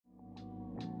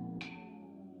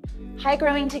Hi,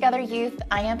 Growing Together Youth.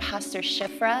 I am Pastor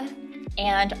Shifra,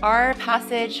 and our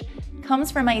passage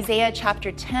comes from Isaiah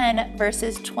chapter 10,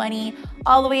 verses 20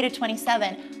 all the way to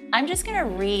 27. I'm just going to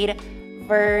read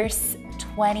verse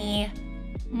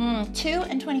 22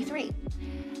 and 23.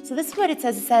 So this is what it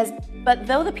says. It says, "But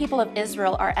though the people of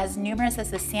Israel are as numerous as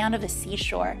the sand of the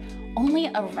seashore, only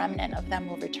a remnant of them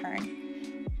will return."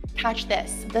 Catch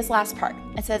this last part.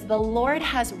 It says, "The Lord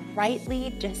has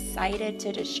rightly decided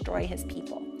to destroy his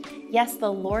people." Yes,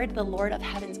 the Lord of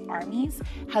heaven's armies,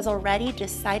 has already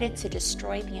decided to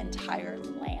destroy the entire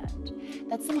land.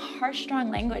 That's some harsh, strong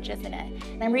language, isn't it?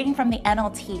 And I'm reading from the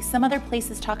NLT. Some other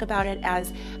places talk about it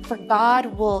as, "For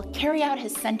God will carry out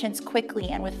his sentence quickly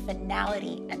and with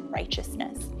finality and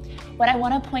righteousness." What I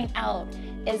want to point out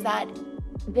is that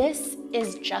this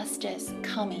is justice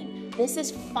coming. This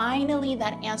is finally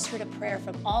that answer to prayer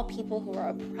from all people who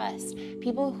are oppressed,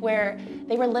 people where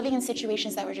they were living in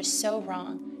situations that were just so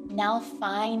wrong. Now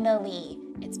finally,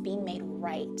 it's being made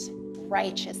right.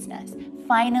 Righteousness.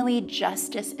 Finally,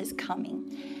 justice is coming.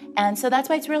 And so that's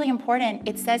why it's really important.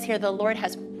 It says here, the Lord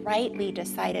has rightly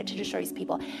decided to destroy his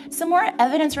people. Some more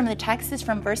evidence from the text is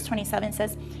from verse 27. It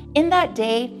says, "In that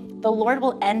day, the Lord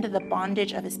will end the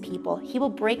bondage of his people. He will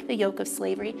break the yoke of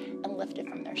slavery and lift it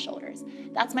from their shoulders."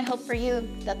 That's my hope for you,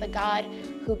 that the God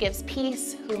who gives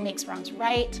peace, who makes wrongs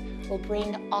right, will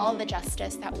bring all the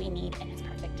justice that we need in his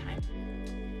perfect time.